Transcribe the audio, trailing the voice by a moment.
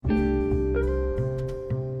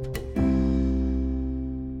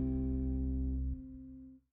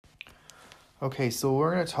Okay, so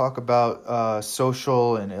we're going to talk about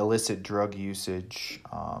social and illicit drug usage.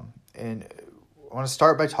 And I want to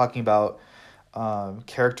start by talking about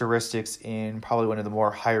characteristics in probably one of the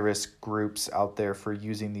more high risk groups out there for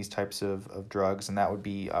using these types of drugs, and that would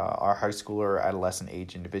be our high school or adolescent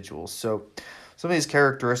age individuals. So, some of these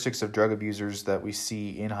characteristics of drug abusers that we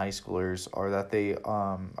see in high schoolers are that they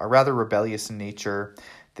are rather rebellious in nature,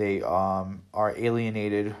 they are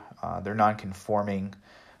alienated, they're non-conforming,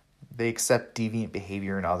 they accept deviant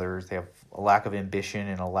behavior in others. They have a lack of ambition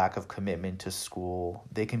and a lack of commitment to school.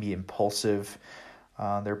 They can be impulsive.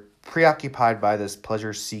 They're preoccupied by this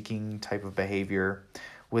pleasure-seeking type of behavior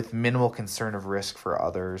with minimal concern of risk for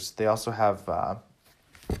others. They also have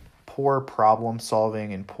poor problem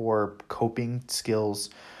solving and poor coping skills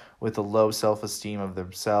with a low self-esteem of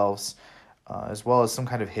themselves, as well as some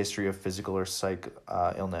kind of history of physical or psych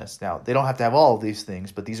illness. Now, they don't have to have all of these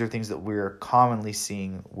things, but these are things that we're commonly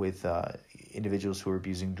seeing with individuals who are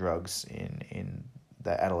abusing drugs in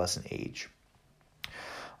the adolescent age.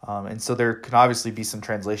 And so there can obviously be some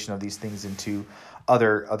translation of these things into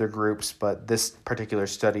other groups, but this particular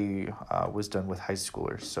study was done with high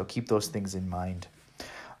schoolers. So keep those things in mind.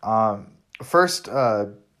 First,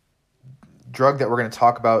 drug that we're going to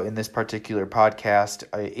talk about in this particular podcast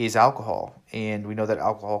is alcohol. And we know that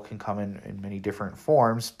alcohol can come in many different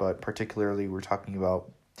forms, but particularly we're talking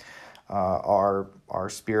about our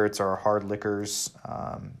spirits, our hard liquors,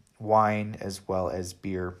 wine, as well as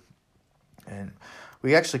beer. And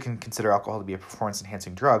we actually can consider alcohol to be a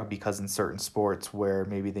performance-enhancing drug because in certain sports where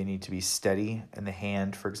maybe they need to be steady in the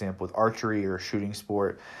hand, for example, with archery or a shooting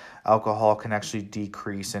sport, alcohol can actually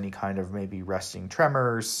decrease any kind of maybe resting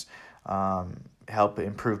tremors, help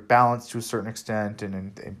improve balance to a certain extent,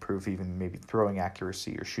 and improve even maybe throwing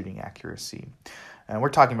accuracy or shooting accuracy. And we're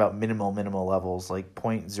talking about minimal levels like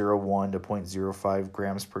 0.01 to 0.05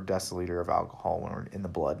 grams per deciliter of alcohol when we're in the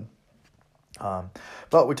blood.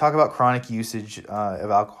 But we talk about chronic usage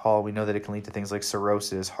of alcohol. We know that it can lead to things like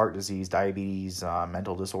cirrhosis, heart disease, diabetes,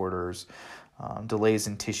 mental disorders, delays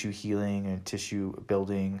in tissue healing and tissue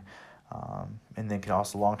building, and then can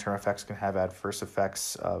also long-term effects can have adverse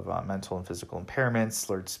effects of mental and physical impairments,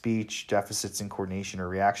 slurred speech, deficits in coordination or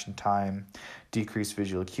reaction time, decreased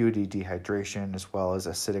visual acuity, dehydration, as well as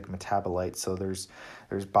acidic metabolites. So there's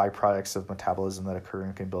byproducts of metabolism that occur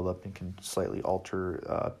and can build up and can slightly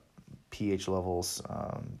alter pH levels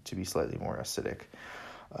to be slightly more acidic.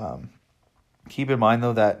 Keep in mind,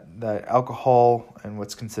 though, that alcohol and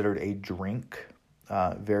what's considered a drink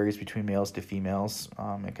varies between males to females.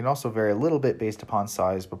 It can also vary a little bit based upon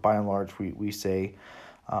size, but by and large, we say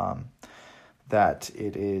that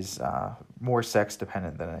it is more sex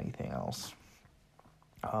dependent than anything else.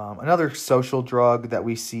 Another social drug that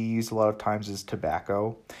we see used a lot of times is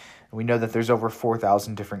tobacco. We know that there's over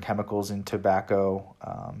 4,000 different chemicals in tobacco.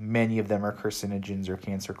 Many of them are carcinogens or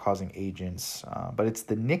cancer-causing agents, but it's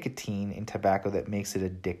the nicotine in tobacco that makes it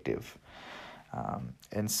addictive.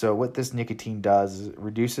 And so what this nicotine does is it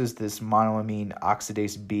reduces this monoamine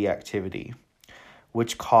oxidase B activity,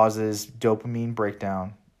 which causes dopamine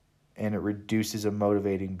breakdown, and it reduces a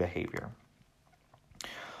motivating behavior.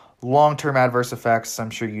 Long-term adverse effects,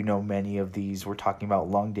 I'm sure you know many of these. We're talking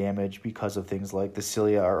about lung damage because of things like the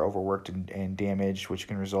cilia are overworked and damaged, which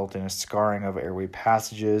can result in a scarring of airway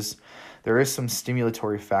passages. There is some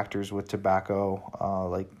stimulatory factors with tobacco,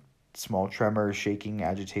 like small tremors, shaking,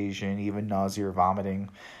 agitation, even nausea or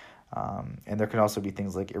vomiting. And there can also be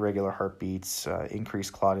things like irregular heartbeats,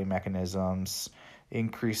 increased clotting mechanisms,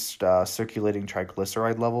 increased circulating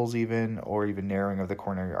triglyceride levels or even narrowing of the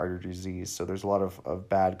coronary artery disease. So there's a lot of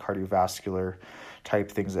bad cardiovascular type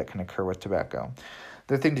things that can occur with tobacco.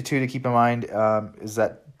 The thing to keep in mind is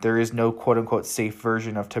that there is no quote-unquote safe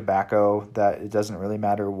version of tobacco, that it doesn't really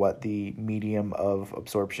matter what the medium of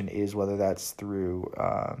absorption is, whether that's through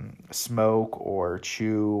smoke or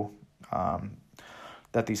chew,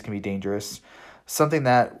 that these can be dangerous. Something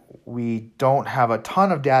that we don't have a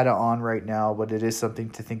ton of data on right now, but it is something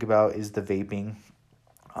to think about, is the vaping.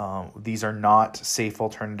 These are not safe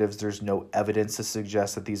alternatives. There's no evidence to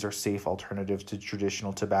suggest that these are safe alternatives to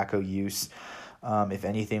traditional tobacco use. If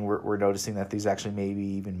anything, we're noticing that these actually may be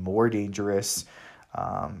even more dangerous.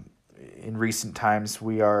 In recent times,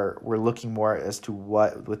 we're looking more as to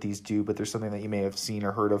what these do, but there's something that you may have seen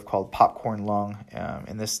or heard of called popcorn lung,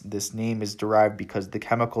 and this name is derived because the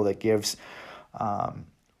chemical that gives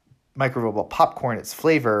microwavable popcorn its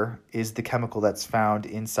flavor is the chemical that's found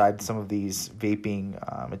inside some of these vaping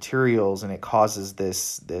materials, and it causes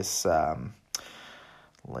this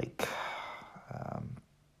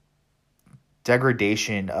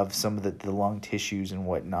degradation of some of the lung tissues and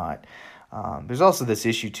whatnot. There's also this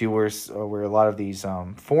issue too, where a lot of these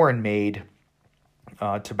foreign made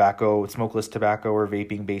smokeless tobacco or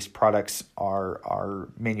vaping based products are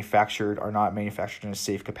not manufactured in a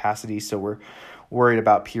safe capacity. So we're worried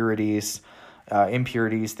about purities,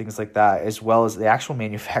 impurities, things like that, as well as the actual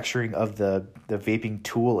manufacturing of the vaping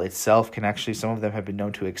tool itself can actually, some of them have been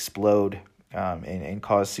known to explode and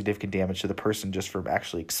cause significant damage to the person just from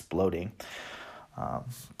actually exploding.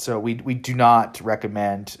 So we do not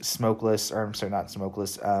recommend the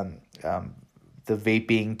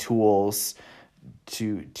vaping tools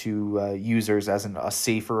to users as a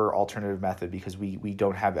safer alternative method, because we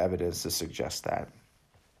don't have evidence to suggest that.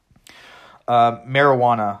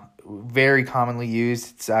 Marijuana, very commonly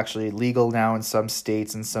used. It's actually legal now in some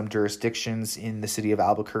states and some jurisdictions. In the city of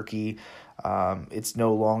Albuquerque, it's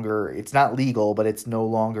not legal, but it's no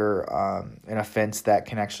longer an offense that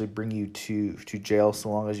can actually bring you to jail, so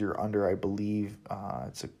long as you're under, I believe,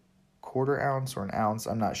 it's a quarter ounce or an ounce,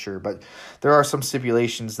 I'm not sure, but there are some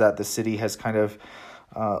stipulations that the city has kind of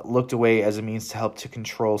looked away as a means to help to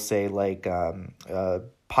control, say, like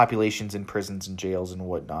populations in prisons and jails and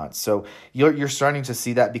whatnot. So you're starting to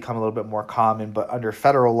see that become a little bit more common, but under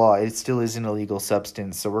federal law, it still is an illegal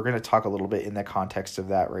substance. So we're going to talk a little bit in the context of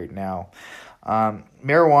that right now.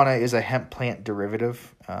 Marijuana is a hemp plant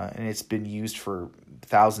derivative, and it's been used for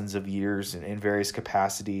thousands of years in various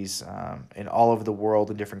capacities, in all over the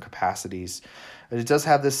world in different capacities. It does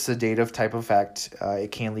have this sedative type effect.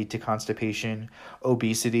 It can lead to constipation,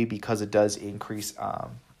 obesity, because it does increase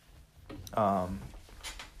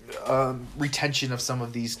retention of some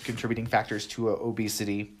of these contributing factors to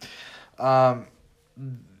obesity. The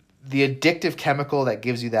addictive chemical that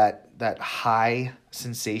gives you that high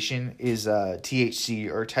sensation is THC,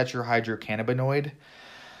 or tetrahydrocannabinoid.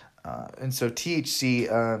 And so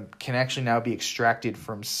THC can actually now be extracted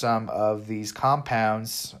from some of these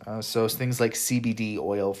compounds. So things like CBD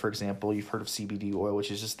oil, for example. You've heard of CBD oil,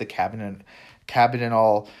 which is just the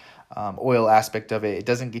cannabinol oil aspect of it. It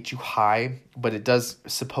doesn't get you high, but it does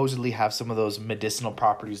supposedly have some of those medicinal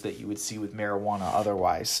properties that you would see with marijuana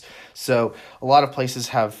otherwise. So a lot of places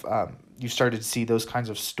have you started to see those kinds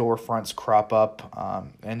of storefronts crop up,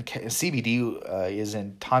 and CBD is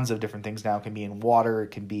in tons of different things now. It can be in water,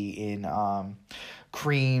 it can be in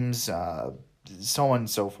creams, so on and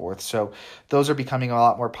so forth. So those are becoming a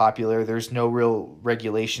lot more popular. There's no real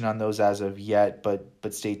regulation on those as of yet, but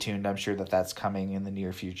stay tuned. I'm sure that's coming in the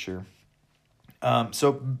near future.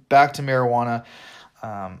 So back to marijuana.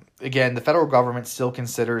 Again, the federal government still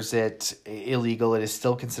considers it illegal. It is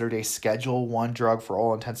still considered a Schedule I drug for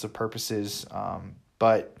all intents and purposes.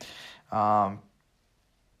 But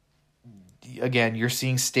again, you're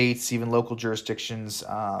seeing states, even local jurisdictions,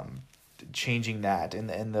 changing that,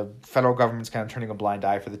 and the federal government's kind of turning a blind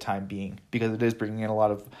eye for the time being, because it is bringing in a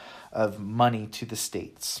lot of money to the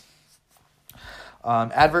states.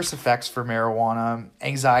 Adverse effects for marijuana: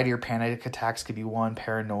 anxiety or panic attacks could be one,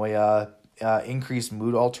 paranoia, increased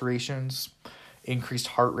mood alterations, increased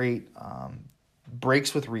heart rate,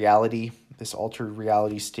 breaks with reality. This altered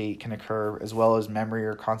reality state can occur, as well as memory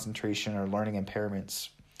or concentration or learning impairments.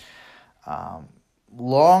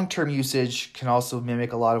 Long-term usage can also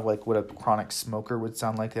mimic a lot of like what a chronic smoker would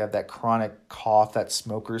sound like. They have that chronic cough that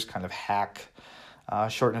smokers kind of hack,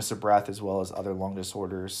 shortness of breath, as well as other lung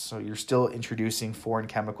disorders. So you're still introducing foreign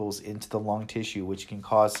chemicals into the lung tissue, which can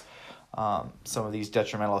cause some of these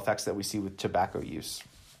detrimental effects that we see with tobacco use.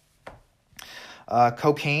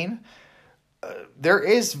 Cocaine. There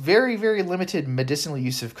is very, very limited medicinal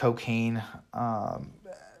use of cocaine.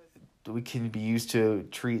 We can be used to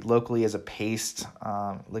treat locally as a paste,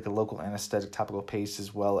 like a local anesthetic topical paste,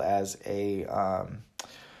 as well as a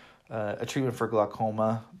treatment for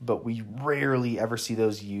glaucoma, but we rarely ever see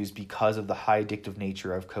those used because of the high addictive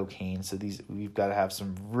nature of cocaine. So we've got to have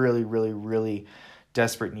some really, really, really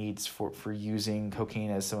desperate needs for using cocaine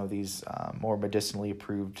as some of these more medicinally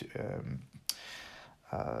approved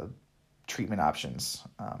treatment options.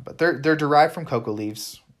 But they're derived from coca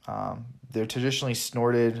leaves. They're traditionally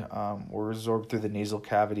snorted or absorbed through the nasal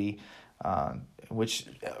cavity, which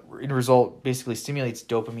in result basically stimulates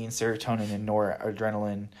dopamine, serotonin, and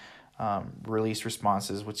noradrenaline release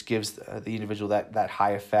responses, which gives the individual that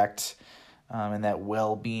high effect and that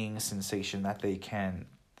well-being sensation that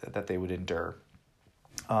they would endure.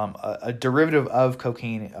 A derivative of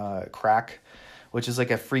cocaine, crack, which is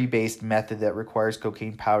like a free-based method that requires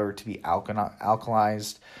cocaine powder to be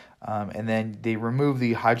alkalized. And then they remove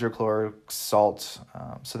the hydrochloric salt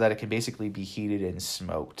so that it can basically be heated and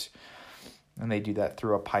smoked. And they do that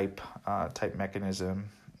through a pipe type mechanism,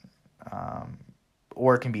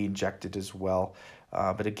 or it can be injected as well.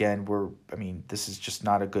 But again, this is just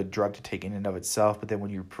not a good drug to take in and of itself. But then when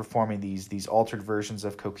you're performing these altered versions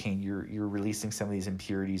of cocaine, you're releasing some of these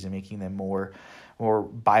impurities and making them more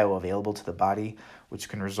bioavailable to the body, which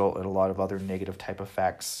can result in a lot of other negative type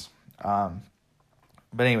effects.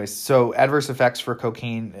 But anyways, so adverse effects for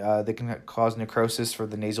cocaine, they can cause necrosis for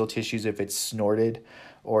the nasal tissues if it's snorted,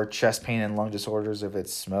 or chest pain and lung disorders if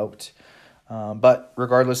it's smoked. But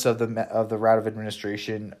regardless of the route of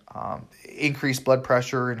administration, increased blood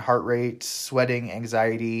pressure and heart rate, sweating,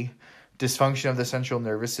 anxiety, dysfunction of the central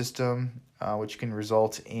nervous system, which can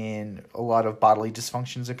result in a lot of bodily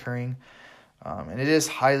dysfunctions occurring. And it is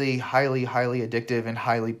highly, highly, highly addictive and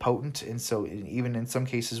highly potent. And so even in some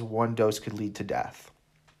cases, one dose could lead to death.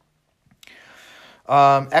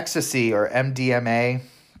 Ecstasy, or MDMA,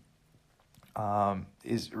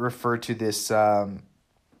 is referred to this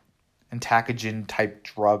entheogen type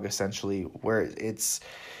drug, essentially, where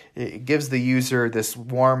it gives the user this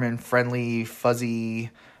warm and friendly,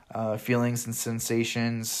 fuzzy feelings and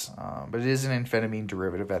sensations, but it is an amphetamine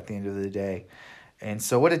derivative at the end of the day. And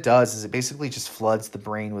so what it does is it basically just floods the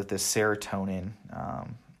brain with this serotonin,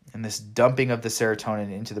 and this dumping of the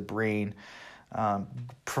serotonin into the brain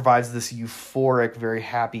provides this euphoric, very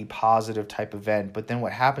happy, positive type event. But then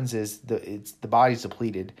what happens is the body's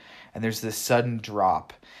depleted, and there's this sudden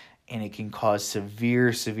drop, and it can cause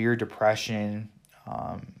severe depression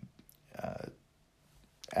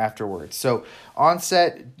afterwards. So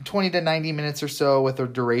onset 20 to 90 minutes or so, with a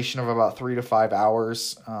duration of about 3 to 5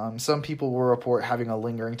 hours. Some people will report having a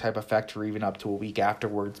lingering type effect for even up to a week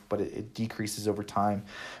afterwards, but it decreases over time.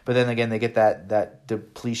 But then again, they get that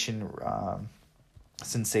depletion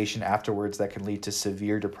sensation afterwards that can lead to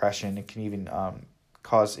severe depression. It can even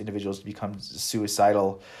cause individuals to become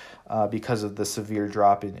suicidal because of the severe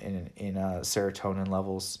drop in serotonin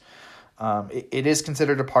levels. It is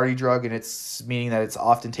considered a party drug, and it's meaning that it's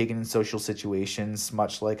often taken in social situations,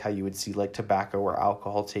 much like how you would see like tobacco or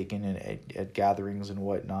alcohol taken at gatherings and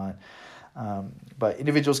whatnot. But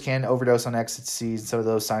individuals can overdose on ecstasy. Some of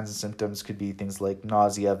those signs and symptoms could be things like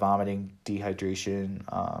nausea, vomiting, dehydration,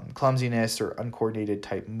 clumsiness, or uncoordinated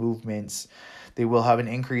type movements. They will have an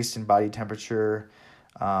increase in body temperature.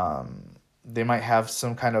 They might have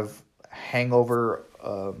some kind of hangover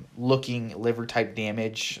looking liver type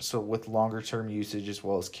damage, so with longer term usage, as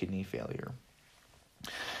well as kidney failure.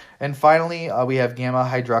 And finally, we have gamma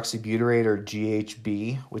hydroxybutyrate, or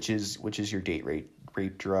GHB, which is your date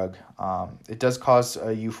rape drug. It does cause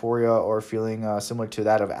euphoria or feeling similar to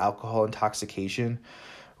that of alcohol intoxication,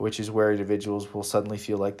 which is where individuals will suddenly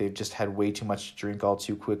feel like they've just had way too much to drink all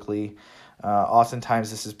too quickly. Oftentimes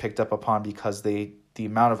this is picked up upon because the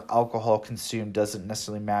amount of alcohol consumed doesn't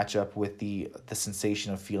necessarily match up with the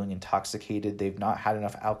sensation of feeling intoxicated. They've not had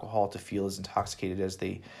enough alcohol to feel as intoxicated as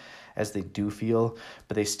they do feel,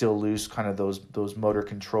 but they still lose kind of those motor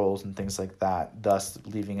controls and things like that, thus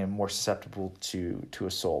leaving them more susceptible to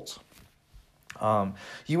assault.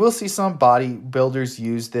 You will see some bodybuilders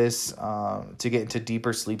use this to get into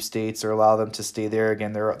deeper sleep states or allow them to stay there.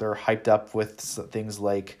 Again, they're hyped up with things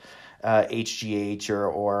like HGH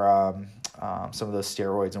or some of those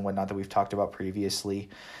steroids and whatnot that we've talked about previously.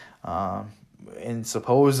 And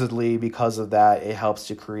supposedly because of that, it helps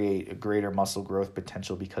to create a greater muscle growth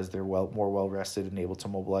potential because they're more well rested and able to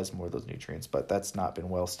mobilize more of those nutrients. But that's not been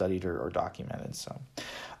well studied or documented. So,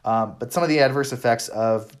 but some of the adverse effects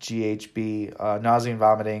of GHB: nausea and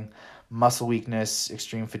vomiting, muscle weakness,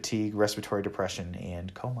 extreme fatigue, respiratory depression,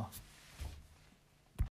 and coma.